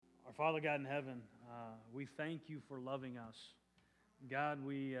Our Father God in heaven, we thank you for loving us. God,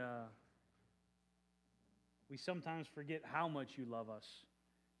 we sometimes forget how much you love us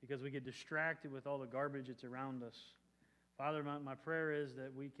because we get distracted with all the garbage that's around us. Father, my prayer is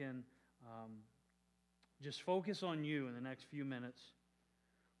that we can just focus on you in the next few minutes,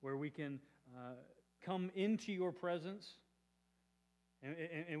 where we can come into your presence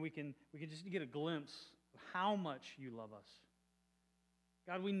and we can just get a glimpse of how much you love us.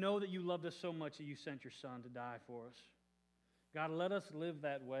 God, we know that you loved us so much that you sent your Son to die for us. God, let us live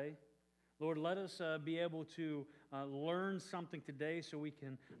that way. Lord, let us be able to learn something today so we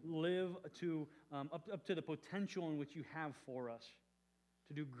can live to up to the potential in which you have for us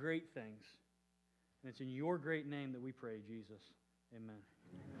to do great things. And it's in your great name that we pray, Jesus. Amen.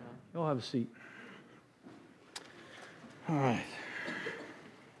 You'll have a seat. All right.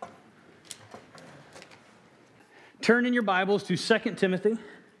 Turn in your Bibles to 2 Timothy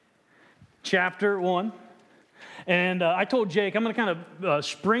chapter 1. And I told Jake I'm going to kind of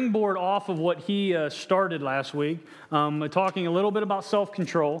springboard off of what he started last week, talking a little bit about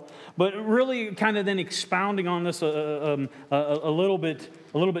self-control, but really kind of then expounding on this a little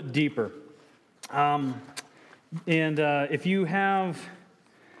bit deeper. And if you have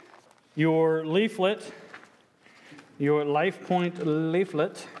your leaflet, your Life Point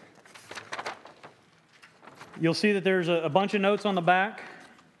leaflet, you'll see that there's a bunch of notes on the back.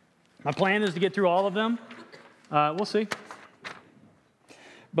 My plan is to get through all of them. We'll see.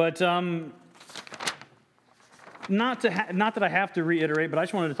 But not that I have to reiterate, but I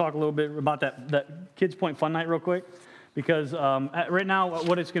just wanted to talk a little bit about that Kids Point Fun Night real quick. Because right now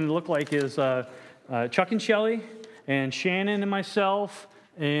what it's going to look like is Chuck and Shelly and Shannon and myself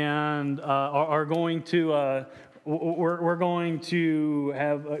and are going to... We're going to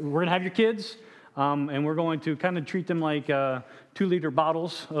have your kids, and we're going to kind of treat them like 2-liter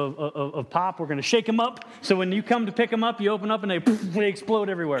bottles of pop. We're going to shake them up, so when you come to pick them up, you open up and they explode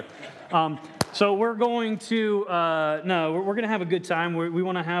everywhere. So we're going to we're going to have a good time. We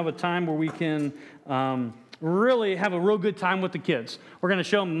want to have a time where we can really have a real good time with the kids. We're going to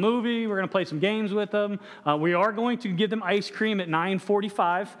show them a movie. We're going to play some games with them. We are going to give them ice cream at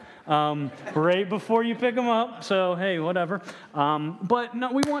 9:45, right before you pick them up. So, hey, whatever. But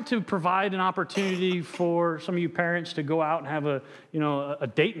no, we want to provide an opportunity for some of you parents to go out and have a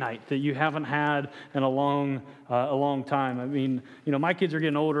date night that you haven't had in a long time. I mean, my kids are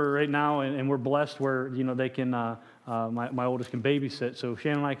getting older right now, and we're blessed where they can. My oldest can babysit, so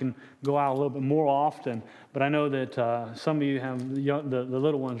Shannon and I can go out a little bit more often. But I know that some of you have the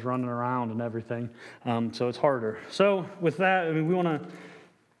little ones running around and everything, so it's harder. So with that, I mean, we want to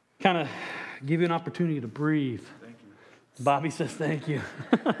kind of give you an opportunity to breathe. Thank you. Bobby says thank you.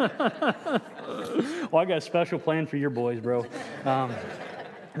 Well, I got a special plan for your boys, bro.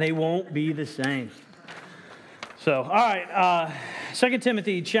 They won't be the same. So, all right, 2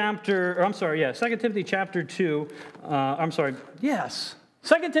 Timothy chapter 2. 2 Timothy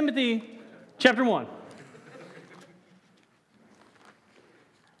chapter 1.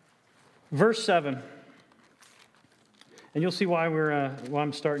 Verse 7. And you'll see why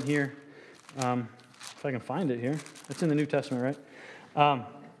I'm starting here. If I can find it here. That's in the New Testament, right?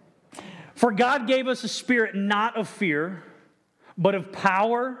 For God gave us a spirit not of fear, but of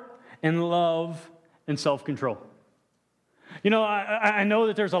power and love and self-control. I know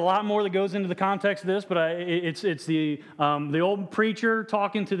that there's a lot more that goes into the context of this, but it's the old preacher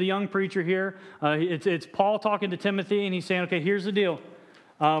talking to the young preacher here. It's Paul talking to Timothy, and he's saying, okay, here's the deal.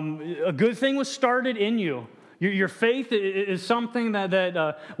 A good thing was started in you. Your faith is something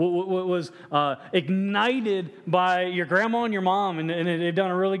that was ignited by your grandma and your mom, and they've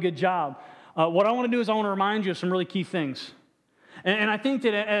done a really good job. What I want to do is I want to remind you of some really key things. And I think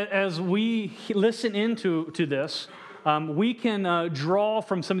that as we listen into this, we can draw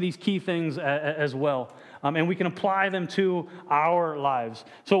from some of these key things as well, and we can apply them to our lives.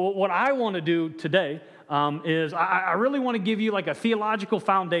 So what I want to do today is I really want to give you like a theological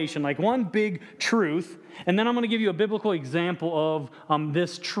foundation, like one big truth, and then I'm going to give you a biblical example of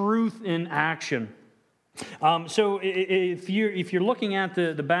this truth in action. So if you're looking at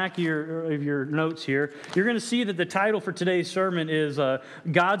the back of your notes here, you're going to see that the title for today's sermon is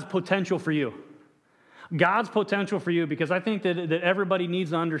God's Potential for You. God's potential for you, because I think that everybody needs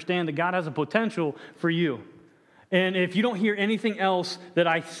to understand that God has a potential for you. And if you don't hear anything else that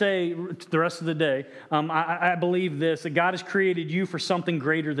I say the rest of the day, I believe this, that God has created you for something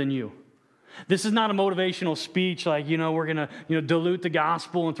greater than you. This is not a motivational speech like, we're going to, dilute the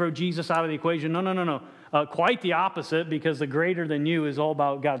gospel and throw Jesus out of the equation. No. Quite the opposite, because the greater than you is all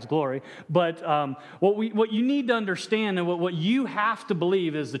about God's glory. But what you need to understand and what you have to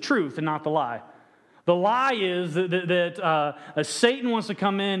believe is the truth and not the lie. The lie is that Satan wants to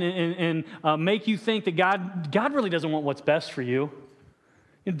come in and make you think that God really doesn't want what's best for you.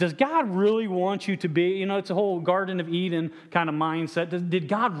 Does God really want you to be, it's a whole Garden of Eden kind of mindset. Did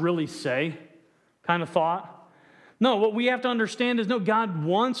God really say kind of thought? No, what we have to understand is, no, God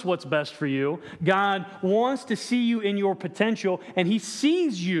wants what's best for you. God wants to see you in your potential, and He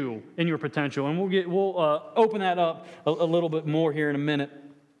sees you in your potential. And we'll open that up a little bit more here in a minute.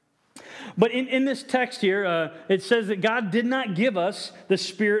 But in this text here, it says that God did not give us the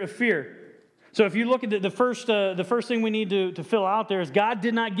spirit of fear. So if you look at the first thing we need to fill out there is God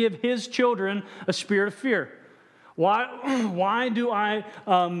did not give His children a spirit of fear. Why do I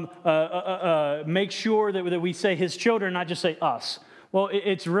make sure that we say His children, not just say us? Well,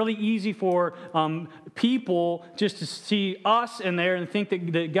 it's really easy for people just to see us in there and think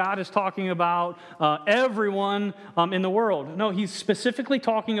that God is talking about everyone in the world. No, He's specifically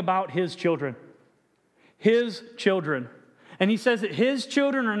talking about His children. His children. And He says that His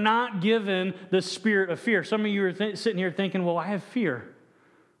children are not given the spirit of fear. Some of you are sitting here thinking, well, I have fear.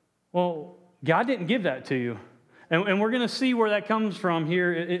 Well, God didn't give that to you. And we're going to see where that comes from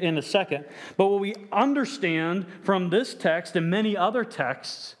here in a second. But what we understand from this text and many other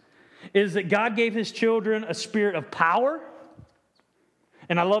texts is that God gave His children a spirit of power.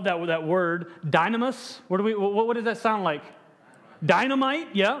 And I love that word, dynamis. What does that sound like?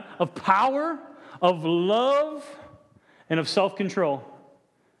 Dynamite, yeah. Of power, of love, and of self-control.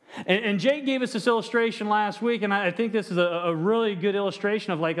 And Jake gave us this illustration last week, and I think this is a really good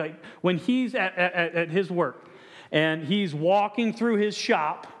illustration of like when he's at his work. And he's walking through his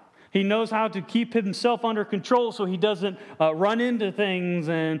shop. He knows how to keep himself under control so he doesn't run into things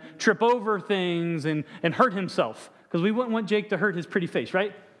and trip over things and hurt himself. Because we wouldn't want Jake to hurt his pretty face,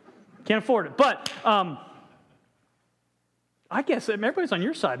 right? Can't afford it. But I guess everybody's on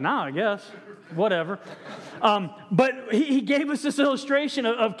your side now, I guess. Whatever. But he gave us this illustration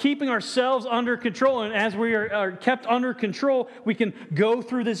of keeping ourselves under control. And as we are kept under control, we can go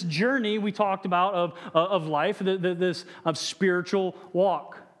through this journey we talked about of life, this spiritual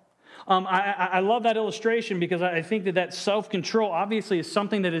walk. I love that illustration because I think that self-control obviously is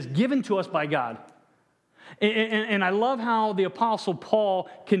something that is given to us by God. And I love how the Apostle Paul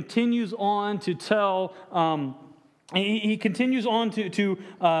continues on to tell... He continues on to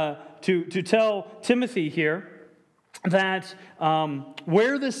tell Timothy here that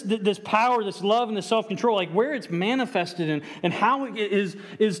where this power, this love, and this self-control, like where it's manifested in, and how it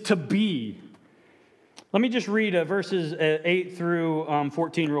is to be. Let me just read verses 8 through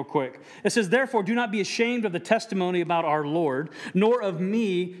 14 real quick. It says, "Therefore, do not be ashamed of the testimony about our Lord, nor of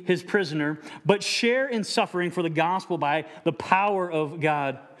me, His prisoner, but share in suffering for the gospel by the power of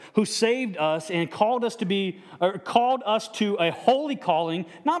God, who saved us and called us to a holy calling,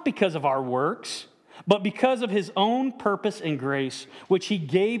 not because of our works, but because of His own purpose and grace, which He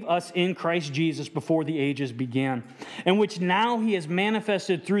gave us in Christ Jesus before the ages began, and which now He has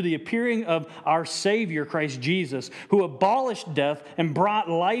manifested through the appearing of our Savior, Christ Jesus, who abolished death and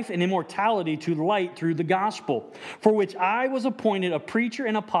brought life and immortality to light through the gospel, for which I was appointed a preacher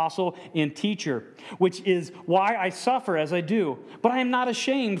and apostle and teacher, which is why I suffer as I do. But I am not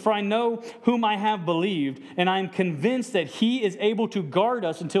ashamed, for I know whom I have believed, and I am convinced that He is able to guard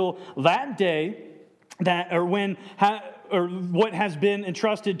us until that day, what has been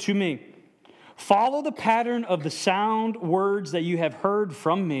entrusted to me. Follow the pattern of the sound words that you have heard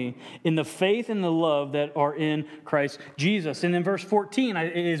from me in the faith and the love that are in Christ Jesus." And in verse 14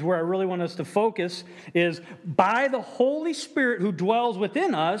 is where I really want us to focus, is by the Holy Spirit who dwells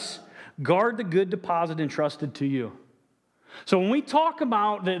within us, guard the good deposit entrusted to you. So when we talk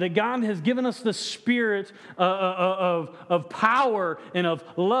about that God has given us the spirit of power and of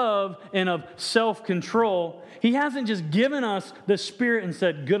love and of self-control, He hasn't just given us the spirit and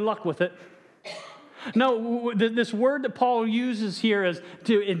said, good luck with it. No, this word that Paul uses here is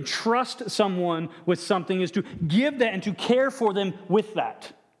to entrust someone with something, is to give that and to care for them with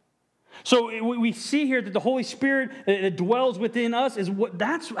that. So we see here that the Holy Spirit that dwells within us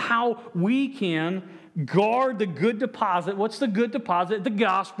that's how we can guard the good deposit. What's the good deposit? The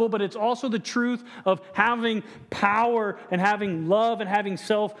gospel, but it's also the truth of having power and having love and having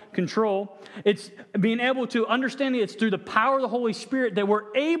self-control. It's being able to understand it's through the power of the Holy Spirit that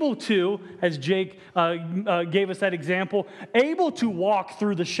we're able to, as Jake gave us that example, able to walk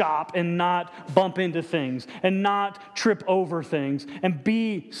through the shop and not bump into things and not trip over things and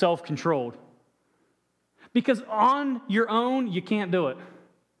be self-controlled. Because on your own, you can't do it.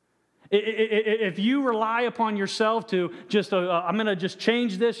 If you rely upon yourself to just, I'm going to just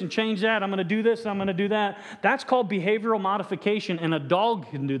change this and change that, I'm going to do this and I'm going to do that, that's called behavioral modification, and a dog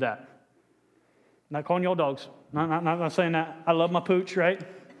can do that. Not calling y'all dogs. Not saying that. I love my pooch, right?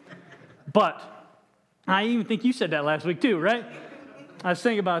 But I even think you said that last week too, right? I was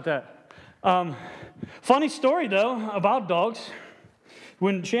thinking about that. Funny story, though, about dogs.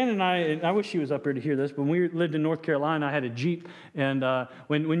 When Shannon and I wish she was up here to hear this, but when we lived in North Carolina, I had a Jeep. And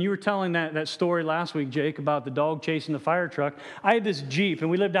when you were telling that story last week, Jake, about the dog chasing the fire truck, I had this Jeep, and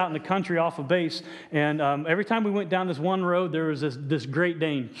we lived out in the country off of base. And every time we went down this one road, there was this Great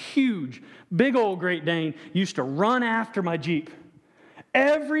Dane, huge, big old Great Dane, used to run after my Jeep.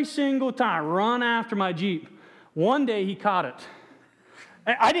 Every single time, run after my Jeep. One day, he caught it.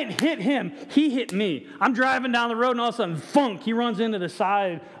 I didn't hit him, he hit me. I'm driving down the road and all of a sudden, thunk, he runs into the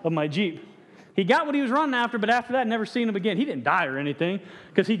side of my Jeep. He got what he was running after, but after that, never seen him again. He didn't die or anything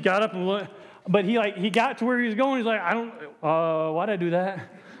because he got up and looked, but he got to where he was going. He's like, why'd I do that?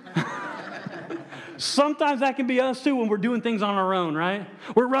 Sometimes that can be us too when we're doing things on our own, right?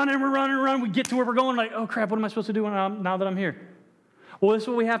 We're running. We get to where we're going like, oh crap, what am I supposed to do now that I'm here? Well, this is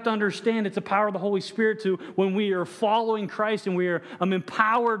what we have to understand. It's the power of the Holy Spirit to when we are following Christ and we are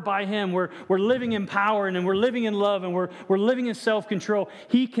empowered by Him. We're living in power and we're living in love and we're living in self-control.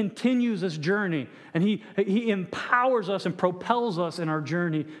 He continues this journey and He empowers us and propels us in our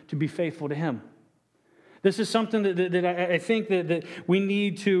journey to be faithful to Him. This is something that I think that we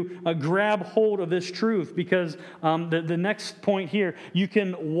need to grab hold of this truth because the next point here, you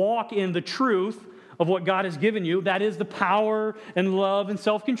can walk in the truth of what God has given you. That is the power and love and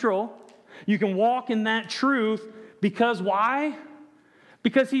self-control. You can walk in that truth because why?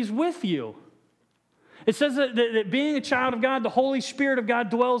 Because He's with you. It says that being a child of God, the Holy Spirit of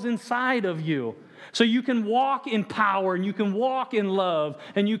God dwells inside of you. So you can walk in power and you can walk in love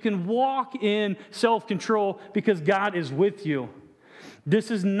and you can walk in self-control because God is with you.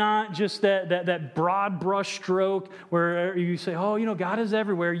 This is not just that broad brush stroke where you say, oh, God is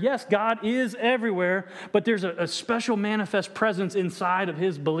everywhere. Yes, God is everywhere, but there's a special manifest presence inside of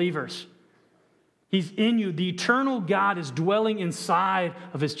His believers. He's in you. The eternal God is dwelling inside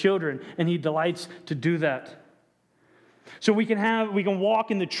of His children, and He delights to do that. So we can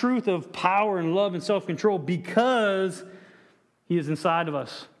walk in the truth of power and love and self-control because He is inside of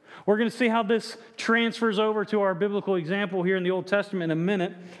us. We're going to see how this transfers over to our biblical example here in the Old Testament in a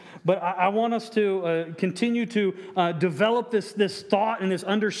minute. But I want us to continue to develop this thought and this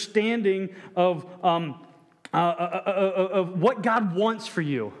understanding of what God wants for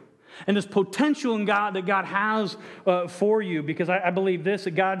you and this potential in God that God has for you. Because I believe this,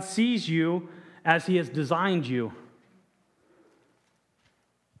 that God sees you as He has designed you.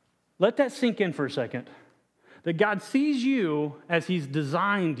 Let that sink in for a second. That God sees you as He's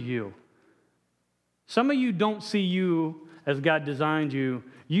designed you. Some of you don't see you as God designed you.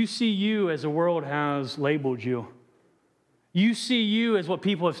 You see you as the world has labeled you. You see you as what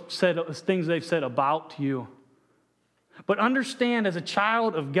people have said, things they've said about you. But understand, as a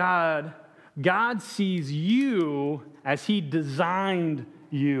child of God, God sees you as He designed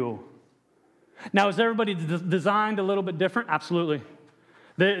you. Now, is everybody designed a little bit different? Absolutely.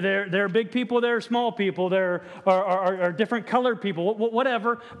 There are big people, there are small people, there are different colored people,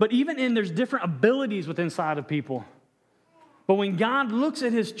 whatever. But even there's different abilities within inside of people. But when God looks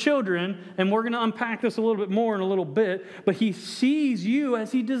at His children, and we're going to unpack this a little bit more in a little bit, but He sees you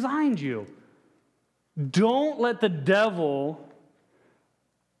as He designed you. Don't let the devil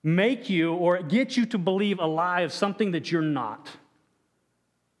make you or get you to believe a lie of something that you're not.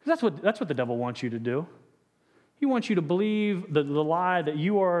 That's what the devil wants you to do. He wants you to believe the lie that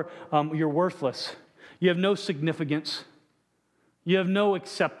you're worthless. You have no significance. You have no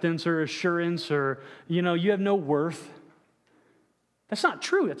acceptance or assurance or, you have no worth. That's not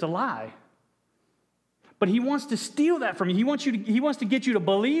true. That's a lie. But he wants to steal that from you. He wants to get you to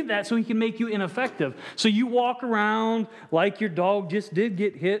believe that so he can make you ineffective. So you walk around like your dog just did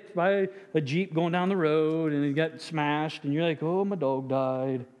get hit by a Jeep going down the road and he got smashed and you're like, oh, my dog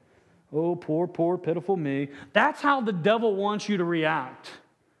died. Oh, poor, pitiful me. That's how the devil wants you to react.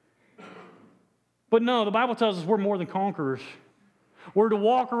 But no, the Bible tells us we're more than conquerors. We're to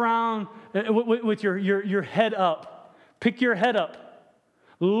walk around with your head up. Pick your head up.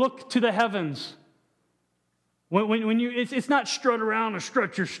 Look to the heavens. When you, it's not strut around and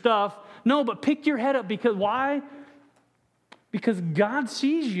strut your stuff. No, but pick your head up. Because why? Because God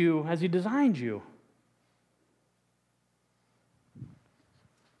sees you as He designed you.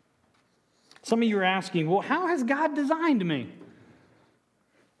 Some of you are asking, well, how has God designed me?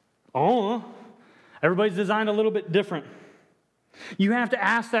 Oh, everybody's designed a little bit different. You have to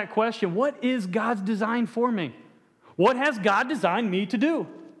ask that question, what is God's design for me? What has God designed me to do?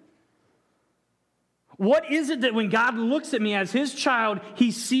 What is it that when God looks at me as His child,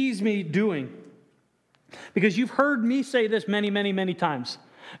 He sees me doing? Because you've heard me say this many, many, many times.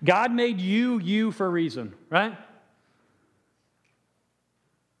 God made you for a reason, right?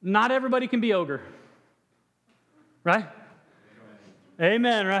 Not everybody can be ogre, right?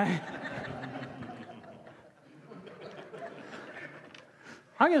 Amen, right?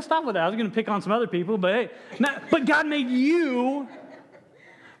 I'm going to stop with that. I was going to pick on some other people, but hey. But God made you.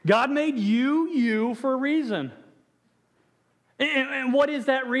 God made you for a reason. And what is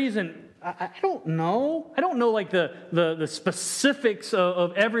that reason? I don't know. I don't know like the specifics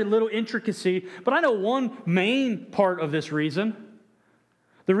of every little intricacy, but I know one main part of this reason.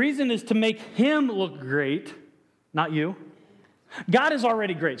 The reason is to make Him look great, not you. God is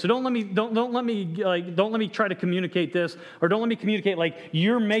already great, so don't let me try to communicate this, or don't let me communicate like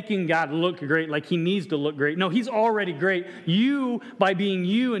you're making God look great, like He needs to look great. No, He's already great. You, by being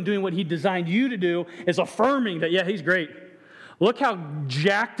you and doing what He designed you to do, is affirming that, yeah, He's great. Look how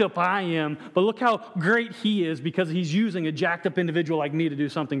jacked up I am, but look how great He is because He's using a jacked up individual like me to do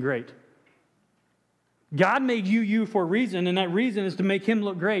something great. God made you for a reason, and that reason is to make Him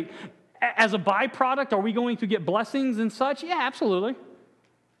look great. As a byproduct, are we going to get blessings and such? Yeah, absolutely.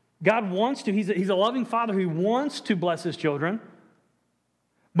 God wants to. He's a loving Father who wants to bless His children.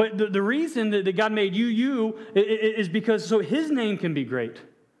 But the reason that God made you is because so His name can be great.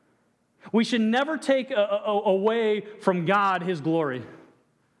 We should never take away from God His glory.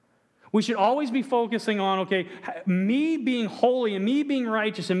 We should always be focusing on, okay, me being holy and me being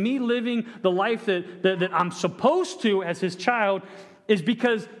righteous and me living the life that I'm supposed to as His child is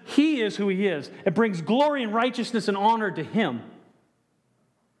because He is who He is. It brings glory and righteousness and honor to Him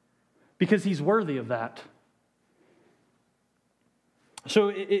because He's worthy of that.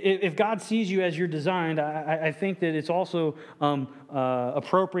 So if God sees you as you're designed, I think that it's also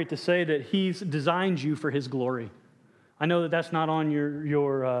appropriate to say that He's designed you for His glory. I know that that's not on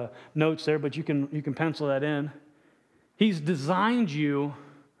your notes there, but you can pencil that in. He's designed you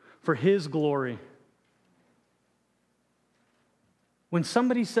for His glory. When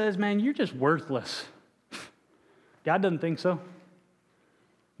somebody says, man, you're just worthless, God doesn't think so.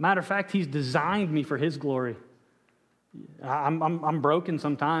 Matter of fact, He's designed me for His glory. I'm broken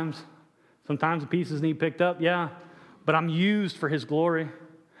sometimes. Sometimes the pieces need picked up, yeah, but I'm used for His glory.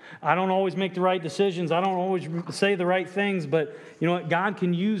 I don't always make the right decisions. I don't always say the right things, but you know what? God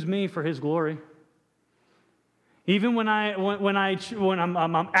can use me for His glory. Even when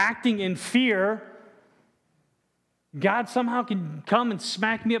I'm acting in fear, God somehow can come and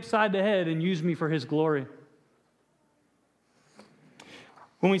smack me upside the head and use me for His glory.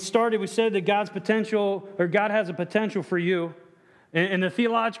 When we started, we said that God has a potential for you. And the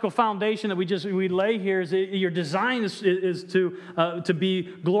theological foundation that we lay here is that your design is to be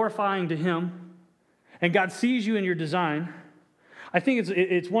glorifying to Him. And God sees you in your design. I think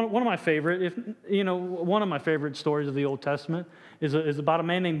it's one of my favorite, one of my favorite stories of the Old Testament is about a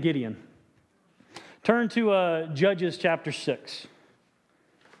man named Gideon. Turn to Judges chapter 6.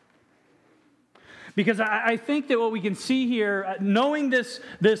 Because I think that what we can see here, knowing this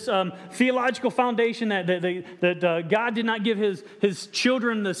theological foundation that God did not give His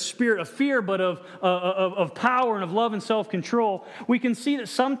children the spirit of fear, but of power and of love and self-control, we can see that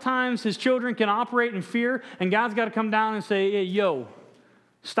sometimes His children can operate in fear, and God's got to come down and say, hey, yo,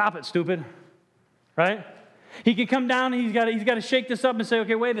 stop it, stupid, right? He can come down and he's got to shake this up and say,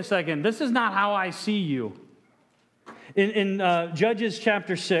 okay, wait a second, this is not how I see you. In Judges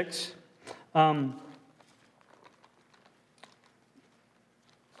chapter 6,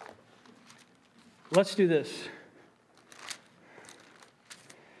 let's do this.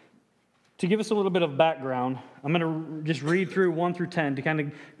 To give us a little bit of background, I'm going to just read through 1 through 10 to kind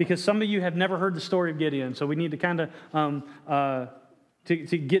of, because some of you have never heard the story of Gideon, so we need to kind of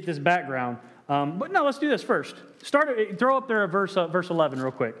to get this background. But no, let's do this first. Throw up there verse 11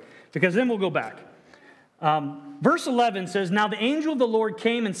 real quick, because then we'll go back. Verse 11 says, now the angel of the Lord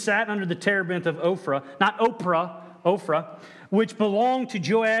came and sat under the terebinth of Ophrah, not Oprah, which belonged to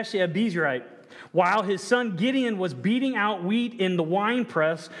Joash the Abiezrite. while his son Gideon was beating out wheat in the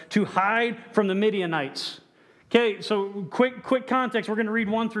winepress to hide from the Midianites. Okay, so quick context. We're going to read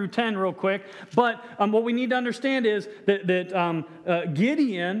 1 through 10 real quick. But what we need to understand is that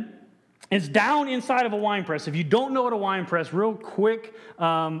Gideon is down inside of a wine press. If you don't know what a wine press, real quick,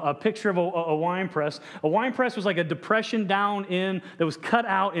 a picture of a wine press. A wine press was like a depression down in that was cut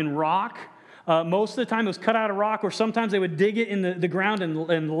out in rock. Most of the time it was cut out of rock, or sometimes they would dig it in the ground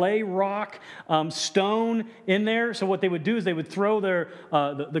and lay rock, stone in there. So what they would do is they would throw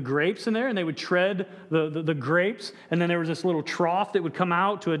the grapes in there, and they would tread the grapes, and then there was this little trough that would come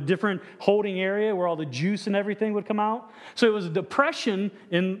out to a different holding area where all the juice and everything would come out. So it was a depression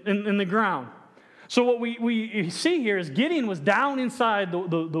in the ground. So what we see here is Gideon was down inside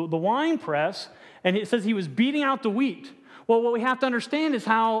the wine press, and it says he was beating out the wheat. Well, what we have to understand is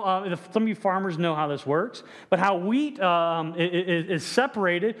how, some of you farmers know how this works, but how wheat is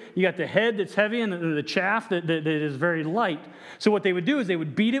separated. You got the head that's heavy and the chaff that is very light. So what they would do is they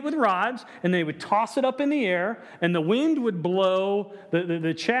would beat it with rods, and they would toss it up in the air, and the wind would blow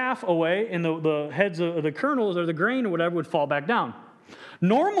the chaff away, and the heads of the kernels or the grain or whatever would fall back down.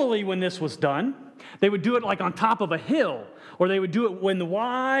 Normally, when this was done, they would do it like on top of a hill, or they would do it when the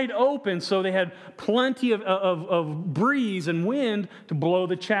wide open, so they had plenty of breeze and wind to blow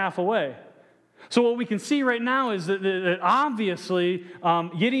the chaff away. So what we can see right now is that obviously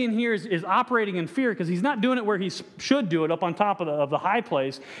Gideon here is operating in fear, because he's not doing it where he should do it, up on top of the high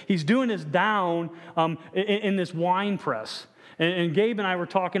place. He's doing this down in this wine press. And Gabe and I were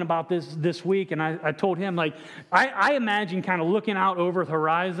talking about this week, and I told him, like, I imagine kind of looking out over the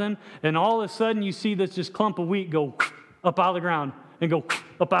horizon, and all of a sudden you see this just clump of wheat go up out of the ground and go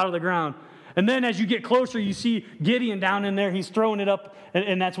up out of the ground. And then as you get closer, you see Gideon down in there. He's throwing it up,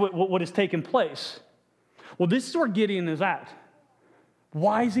 and that's what has taken place. Well, this is where Gideon is at.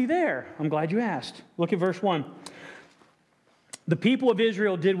 Why is he there? I'm glad you asked. Look at verse 1. The people of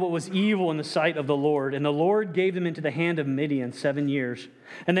Israel did what was evil in the sight of the Lord, and the Lord gave them into the hand of Midian 7 years.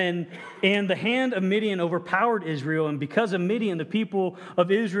 And the hand of Midian overpowered Israel, and because of Midian, the people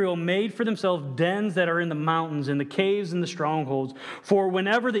of Israel made for themselves dens that are in the mountains, in the caves and the strongholds. For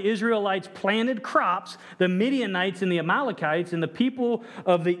whenever the Israelites planted crops, the Midianites and the Amalekites and the people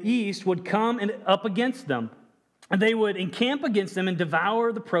of the east would come up against them. And they would encamp against them and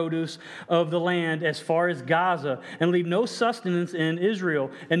devour the produce of the land as far as Gaza, and leave no sustenance in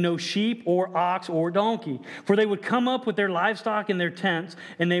Israel, and no sheep or ox or donkey. For they would come up with their livestock in their tents,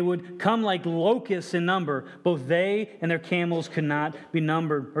 and they would come like locusts in number. Both they and their camels could not be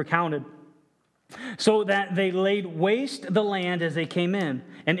numbered or counted. So that they laid waste the land as they came in.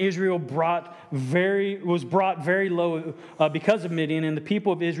 And Israel was brought very low because of Midian, and the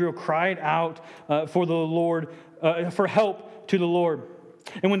people of Israel cried out for the Lord, for help to the Lord.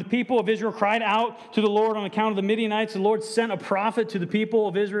 And when the people of Israel cried out to the Lord on account of the Midianites, the Lord sent a prophet to the people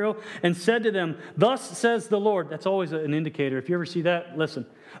of Israel and said to them, "Thus says the Lord." That's always an indicator. If you ever see that, listen.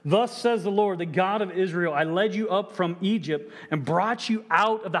 "Thus says the Lord, the God of Israel, I led you up from Egypt and brought you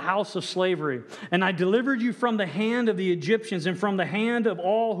out of the house of slavery. And I delivered you from the hand of the Egyptians and from the hand of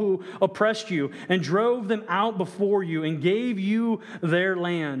all who oppressed you, and drove them out before you and gave you their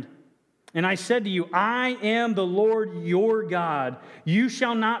land. And I said to you, I am the Lord your God. You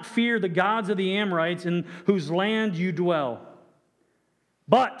shall not fear the gods of the Amorites in whose land you dwell.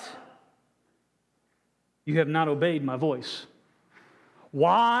 But you have not obeyed my voice."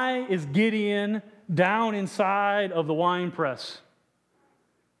 Why is Gideon down inside of the wine press?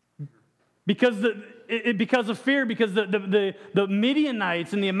 Because of fear, because the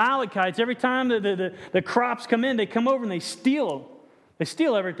Midianites and the Amalekites, every time the crops come in, they come over and they steal. They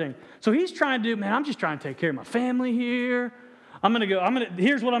steal everything. So he's trying to do, man, I'm just trying to take care of my family here.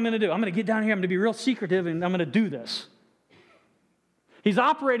 Here's what I'm going to do. I'm going to get down here. I'm going to be real secretive, and I'm going to do this. He's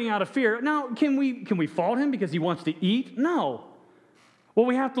operating out of fear. Now, can we fault him because he wants to eat? No. What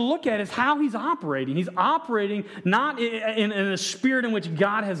we have to look at is how he's operating. He's operating not in a spirit in which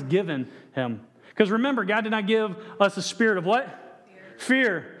God has given him. Because remember, God did not give us a spirit of what?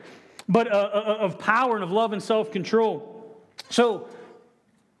 Fear. But of power and of love and self-control. So,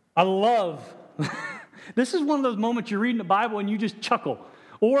 I love, this is one of those moments you're reading the Bible and you just chuckle.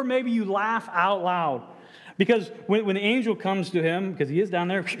 Or maybe you laugh out loud. Because when the angel comes to him, because he is down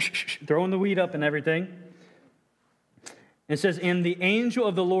there throwing the wheat up and everything, it says, and the angel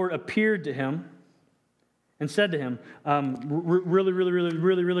of the Lord appeared to him and said to him,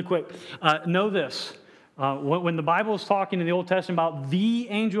 really quick, know this. When the Bible is talking in the Old Testament about the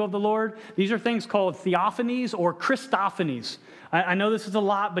angel of the Lord, these are things called theophanies or Christophanies. I know this is a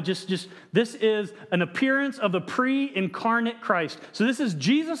lot, but just this is an appearance of the pre-incarnate Christ. So this is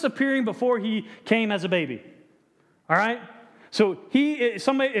Jesus appearing before he came as a baby. All right? So if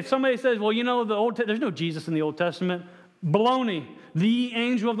somebody says, well, you know, there's no Jesus in the Old Testament, baloney. The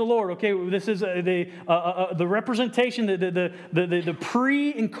angel of the Lord. Okay, this is the representation, the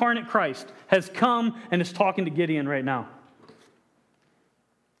pre-incarnate Christ has come and is talking to Gideon right now.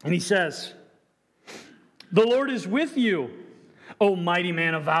 And he says, "The Lord is with you, O mighty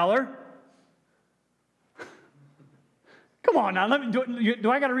man of valor." Come on now, do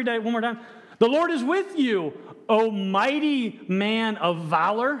I got to read that one more time? "The Lord is with you, O mighty man of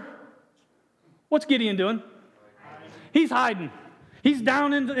valor." What's Gideon doing? He's hiding. He's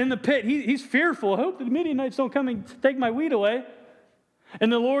down in the pit. He's fearful. I hope the Midianites don't come and take my wheat away.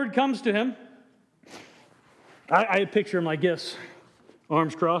 And the Lord comes to him. I picture him like this,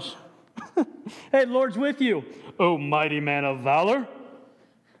 arms crossed. "Hey, the Lord's with you, O mighty man of valor."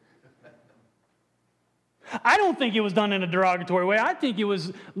 I don't think it was done in a derogatory way. I think it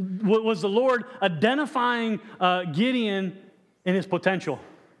was the Lord identifying Gideon in his potential.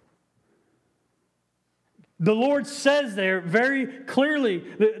 The Lord says there very clearly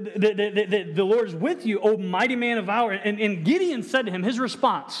that the Lord is with you, O mighty man of valor. And Gideon said to him, his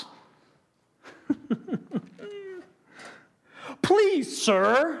response, "Please,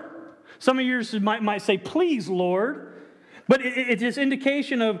 sir." Some of yours might say, "Please, Lord." But it's this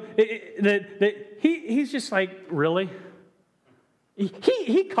indication of that he's just like, really?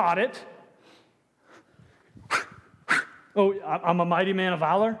 He caught it. "Oh, I'm a mighty man of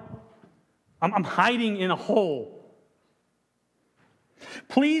valor? I'm hiding in a hole.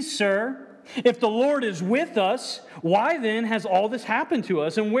 Please, sir, if the Lord is with us, why then has all this happened to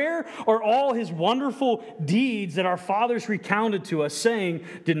us? And where are all his wonderful deeds that our fathers recounted to us, saying,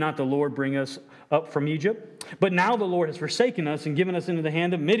 did not the Lord bring us up from Egypt? But now the Lord has forsaken us and given us into the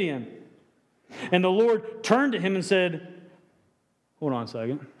hand of Midian." And the Lord turned to him and said, hold on a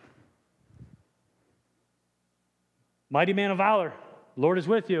second. "Mighty man of valor, the Lord is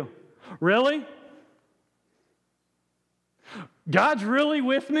with you." Really? God's really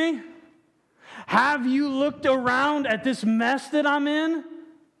with me? Have you looked around at this mess that I'm in?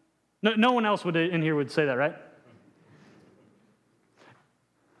 No one else in here would say that, right?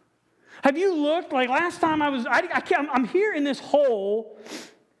 Have you looked? Like last time I'm here in this hole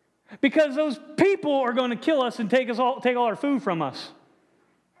because those people are going to kill us and take all our food from us.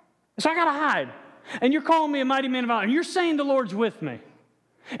 So I got to hide. And you're calling me a mighty man of valor. And you're saying the Lord's with me.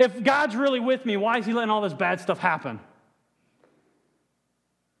 If God's really with me, why is he letting all this bad stuff happen?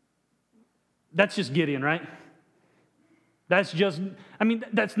 That's just Gideon, right? That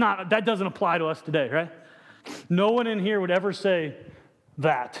doesn't apply to us today, right? No one in here would ever say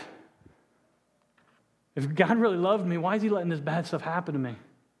that. If God really loved me, why is he letting this bad stuff happen to me?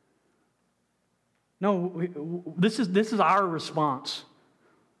 No, this is our response.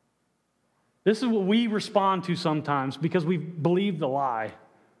 This is what we respond to sometimes because we believe the lie.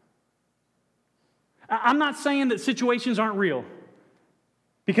 I'm not saying that situations aren't real,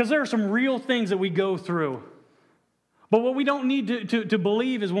 because there are some real things that we go through. But what we don't need to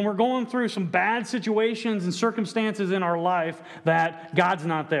believe is when we're going through some bad situations and circumstances in our life that God's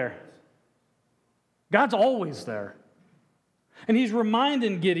not there. God's always there. And he's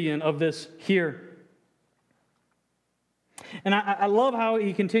reminding Gideon of this here. And I love how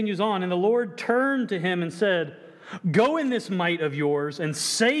he continues on. "And the Lord turned to him and said, Go in this might of yours and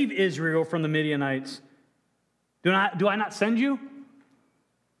save Israel from the Midianites. Do I not send you?"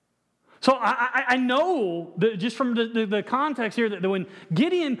 So I know that just from the context here that when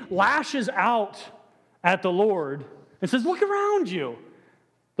Gideon lashes out at the Lord and says, "Look around you,"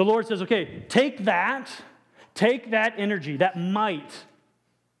 the Lord says, "Okay, take that energy, that might,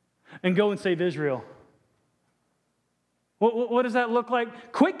 and go and save Israel." What does that look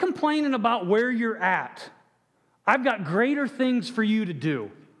like? Quit complaining about where you're at. I've got greater things for you to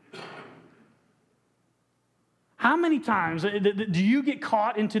do. How many times do you get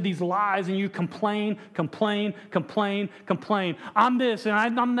caught into these lies and you complain? I'm this and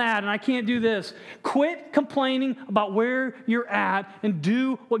I'm that and I can't do this. Quit complaining about where you're at and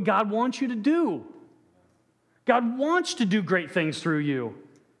do what God wants you to do. God wants to do great things through you.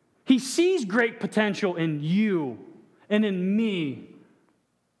 He sees great potential in you and in me.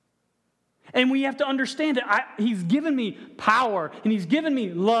 And we have to understand that He's given me power, and He's given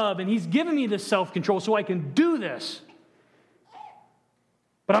me love, and He's given me this self-control so I can do this.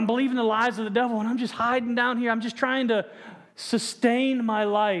 But I'm believing the lies of the devil, and I'm just hiding down here. I'm just trying to sustain my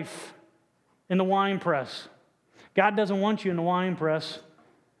life in the wine press. God doesn't want you in the wine press.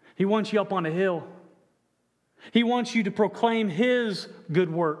 He wants you up on a hill. He wants you to proclaim His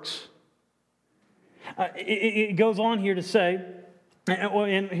good works. It goes on here to say,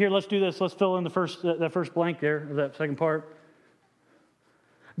 and here, let's do this. Let's fill in that first blank there, of that second part.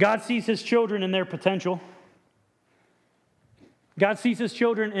 God sees His children in their potential. God sees His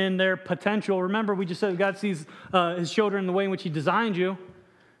children in their potential. Remember, we just said God sees His children in the way in which He designed you.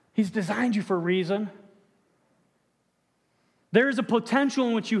 He's designed you for a reason. There is a potential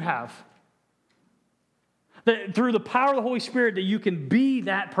in which you have. That through the power of the Holy Spirit that you can be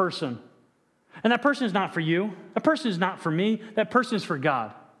that person. And that person is not for you. That person is not for me. That person is for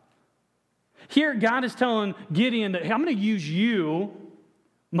God. Here, God is telling Gideon that, hey, I'm going to use you,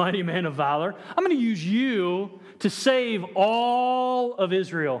 mighty man of valor. I'm going to use you to save all of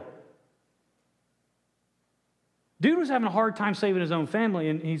Israel. Dude was having a hard time saving his own family,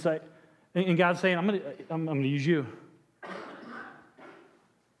 and he's like, and God's saying, I'm going to use you.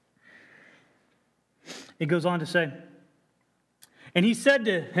 It goes on to say, and he said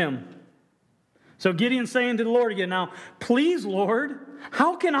to him, so Gideon's saying to the Lord again, now, please, Lord,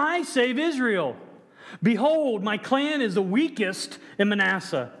 how can I save Israel? Behold, my clan is the weakest in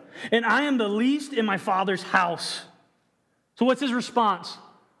Manasseh, and I am the least in my father's house. So what's his response?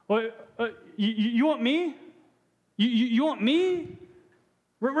 You want me? You want me?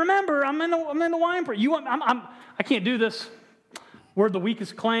 Remember, I'm in the wine press. I can't do this. We're the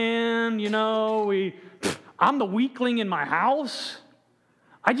weakest clan, I'm the weakling in my house.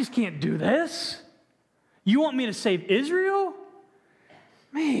 I just can't do this. You want me to save Israel?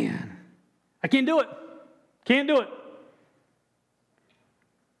 Man, I can't do it. Can't do it.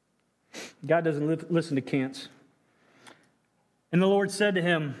 God doesn't listen to can'ts. And the Lord said to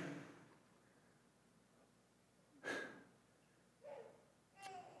him,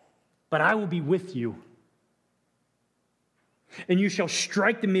 but I will be with you, and you shall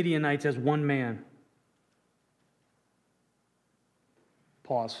strike the Midianites as one man.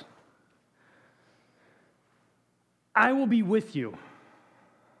 Pause. I will be with you.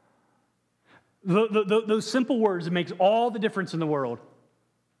 Those simple words, it makes all the difference in the world.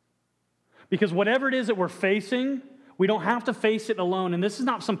 Because whatever it is that we're facing, we don't have to face it alone. And this is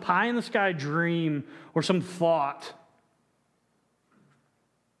not some pie-in-the-sky dream or some thought.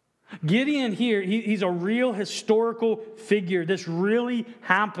 Gideon here, he's a real historical figure. This really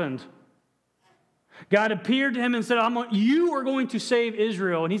happened. God appeared to him and said, you are going to save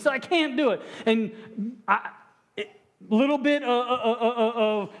Israel. And he said, I can't do it. And little bit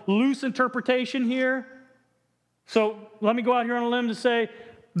of loose interpretation here. So let me go out here on a limb to say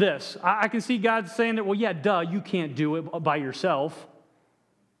this. I can see God saying that, well, yeah, duh, you can't do it by yourself.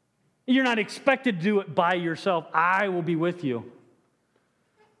 You're not expected to do it by yourself. I will be with you.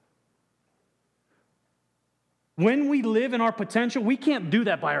 When we live in our potential, we can't do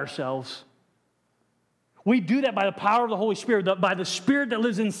that by ourselves. We do that by the power of the Holy Spirit, by the Spirit that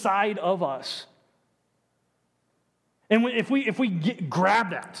lives inside of us. And if we grab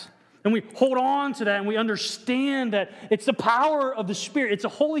that, and we hold on to that, and we understand that it's the power of the Spirit, it's the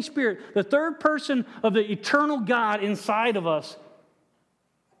Holy Spirit, the third person of the eternal God inside of us.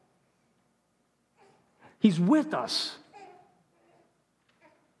 He's with us.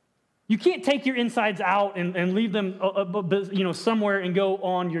 You can't take your insides out and leave them somewhere and go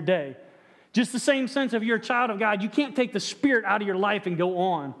on your day. Just the same sense, if you're a child of God, you can't take the Spirit out of your life and go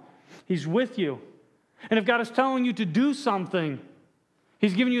on. He's with you. And if God is telling you to do something,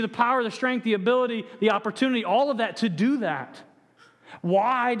 He's giving you the power, the strength, the ability, the opportunity, all of that to do that.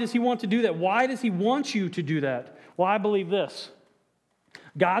 Why does He want to do that? Why does He want you to do that? Well, I believe this.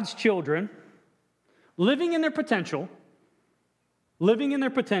 God's children, living in their potential,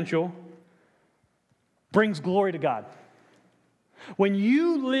 brings glory to God. When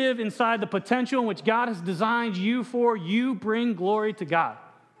you live inside the potential in which God has designed you for, you bring glory to God.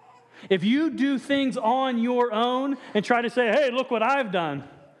 If you do things on your own and try to say, hey, look what I've done,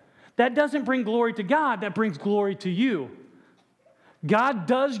 that doesn't bring glory to God, that brings glory to you. God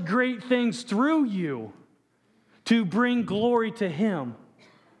does great things through you to bring glory to Him.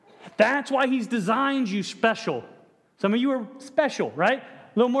 That's why He's designed you special. Some of you are special, right? A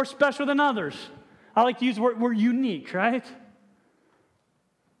little more special than others. I like to use the word, we're unique, right?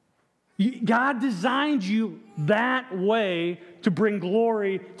 God designed you that way to bring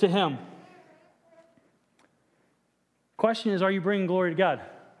glory to Him. Question is, are you bringing glory to God?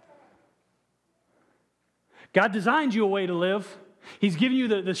 God designed you a way to live. He's given you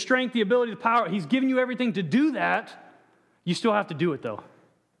the strength, the ability, the power. He's given you everything to do that. You still have to do it, though.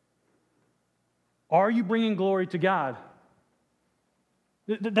 Are you bringing glory to God?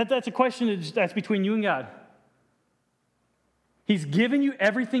 That's a question that's between you and God. He's given you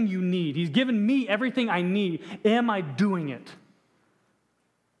everything you need. He's given me everything I need. Am I doing it?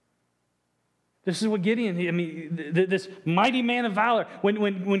 This is what Gideon, this mighty man of valor,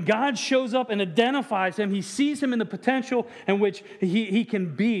 when God shows up and identifies him, he sees him in the potential in which he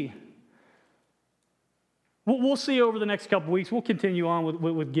can be. We'll see over the next couple of weeks. We'll continue on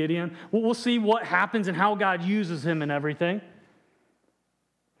with Gideon. We'll see what happens and how God uses him and everything.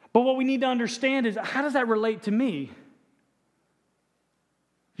 But what we need to understand is, how does that relate to me?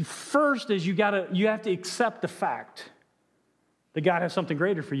 First is you have to accept the fact that God has something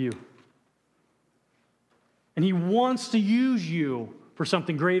greater for you. And he wants to use you for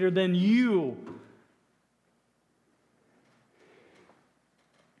something greater than you.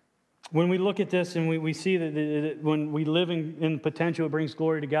 When we look at this and we see that when we live in potential, it brings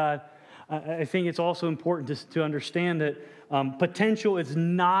glory to God, I think it's also important to understand that potential is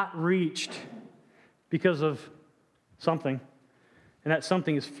not reached because of something, and that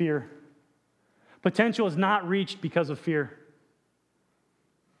something is fear. Potential is not reached because of fear.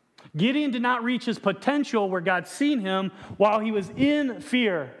 Gideon did not reach his potential where God seen him while he was in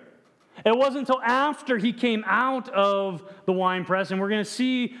fear. It wasn't until after he came out of the wine press, and we're going to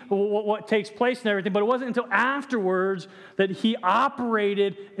see what takes place and everything, but it wasn't until afterwards that he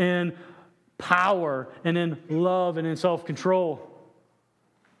operated in power and in love and in self-control.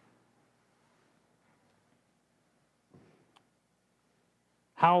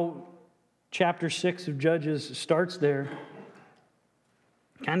 How chapter 6 of Judges starts there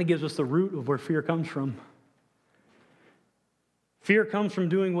kind of gives us the root of where fear comes from. Fear comes from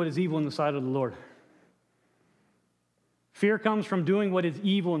doing what is evil in the sight of the Lord. Fear comes from doing what is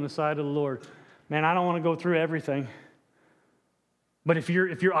evil in the sight of the Lord. Man, I don't want to go through everything. But if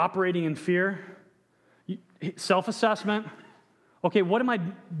you're operating in fear, self-assessment, okay, what am I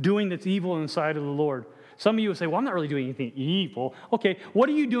doing that's evil in the sight of the Lord? Some of you will say, well, I'm not really doing anything evil. Okay, what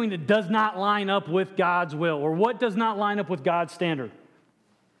are you doing that does not line up with God's will? Or what does not line up with God's standard?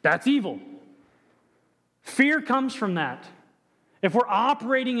 That's evil. Fear comes from that. If we're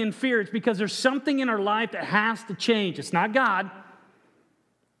operating in fear, it's because there's something in our life that has to change. It's not God.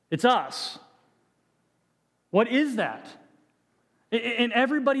 It's us. What is that? And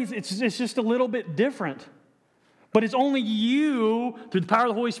everybody's, it's just a little bit different. But it's only you, through the power of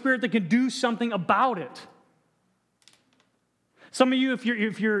the Holy Spirit, that can do something about it. Some of you, if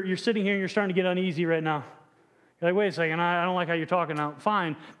you're sitting here and you're starting to get uneasy right now, you're like, wait a second, I don't like how you're talking now.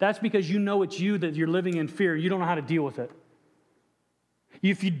 Fine. That's because you know it's you, that you're living in fear. You don't know how to deal with it.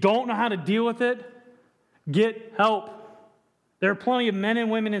 If you don't know how to deal with it, get help. There are plenty of men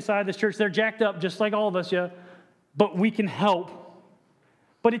and women inside this church. They're jacked up just like all of us, yeah. But we can help.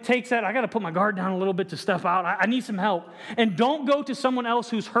 But it takes that, I got to put my guard down a little bit to step out. I need some help. And don't go to someone else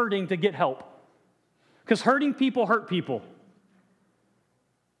who's hurting to get help. Because hurting people hurt people.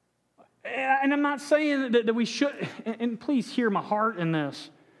 And I'm not saying that we should, and please hear my heart in this.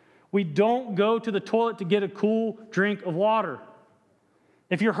 We don't go to the toilet to get a cool drink of water.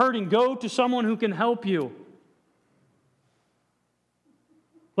 If you're hurting, go to someone who can help you.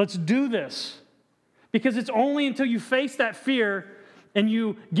 Let's do this. Because it's only until you face that fear and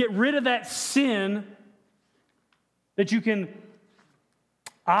you get rid of that sin that you can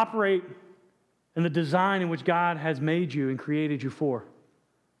operate in the design in which God has made you and created you for.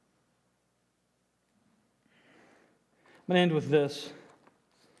 I'm going to end with this.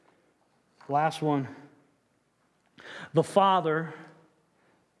 Last one. The Father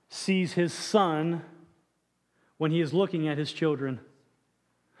sees his Son when he is looking at his children.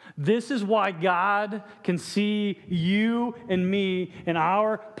 This is why God can see you and me and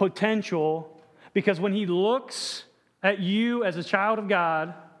our potential, because when he looks at you as a child of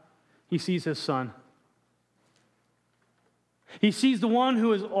God, he sees his Son. He sees the one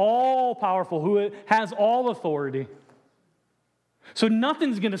who is all powerful, who has all authority. So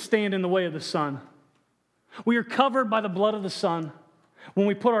nothing's going to stand in the way of the Son. We are covered by the blood of the Son when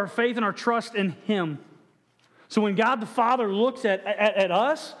we put our faith and our trust in him. So when God the Father looks at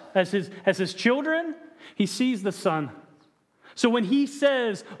us as his children, he sees the Son. So when he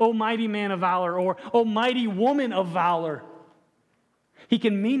says, "O mighty man of valor," or "O mighty woman of valor," he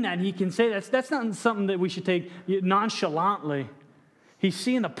can mean that. He can say that's not something that we should take nonchalantly. He's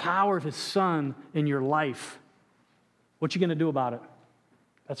seeing the power of his Son in your life. What you going to do about it?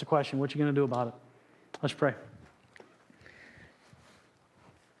 That's a question. What you going to do about it? Let's pray.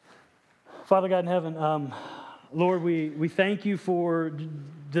 Father God in heaven, Lord, we thank you for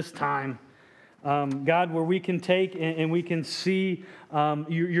this time. God, where we can take and we can see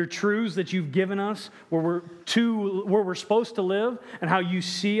your truths that you've given us, where we're supposed to live, and how you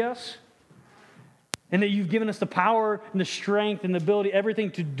see us, and that you've given us the power and the strength and the ability,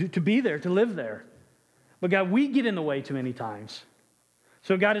 everything to be there, to live there. But God, we get in the way too many times.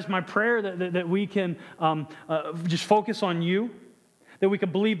 So God, it's my prayer that we can just focus on you, that we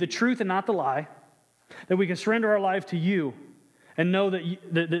can believe the truth and not the lie, that we can surrender our life to you and know that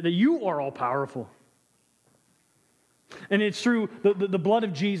you are all powerful. And it's through the blood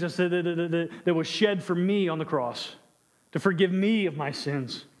of Jesus that was shed for me on the cross to forgive me of my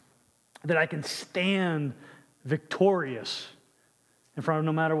sins, that I can stand victorious in front of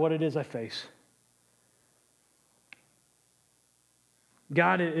no matter what it is I face.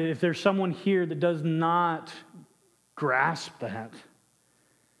 God, if there's someone here that does not grasp that,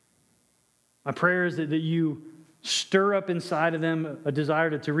 my prayer is that you stir up inside of them a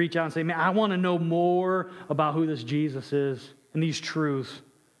desire to reach out and say, man, I want to know more about who this Jesus is and these truths.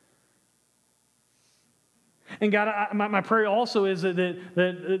 And God, my prayer also is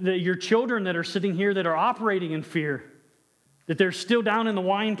that your children that are sitting here that are operating in fear, that they're still down in the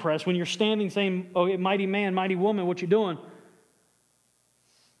wine press when you're standing saying, oh, mighty man, mighty woman, what you doing?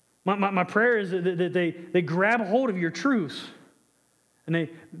 My prayer is that they grab hold of your truths and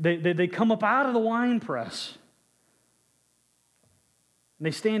they come up out of the wine press and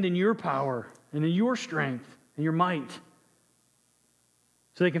they stand in your power and in your strength and your might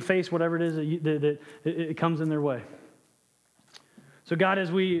so they can face whatever it is that it comes in their way. So God,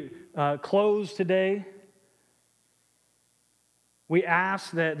 as we close today, we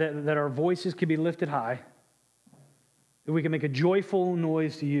ask that our voices can be lifted high, that we can make a joyful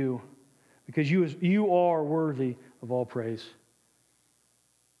noise to you, because you are worthy of all praise.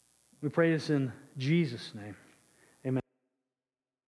 We pray this in Jesus' name.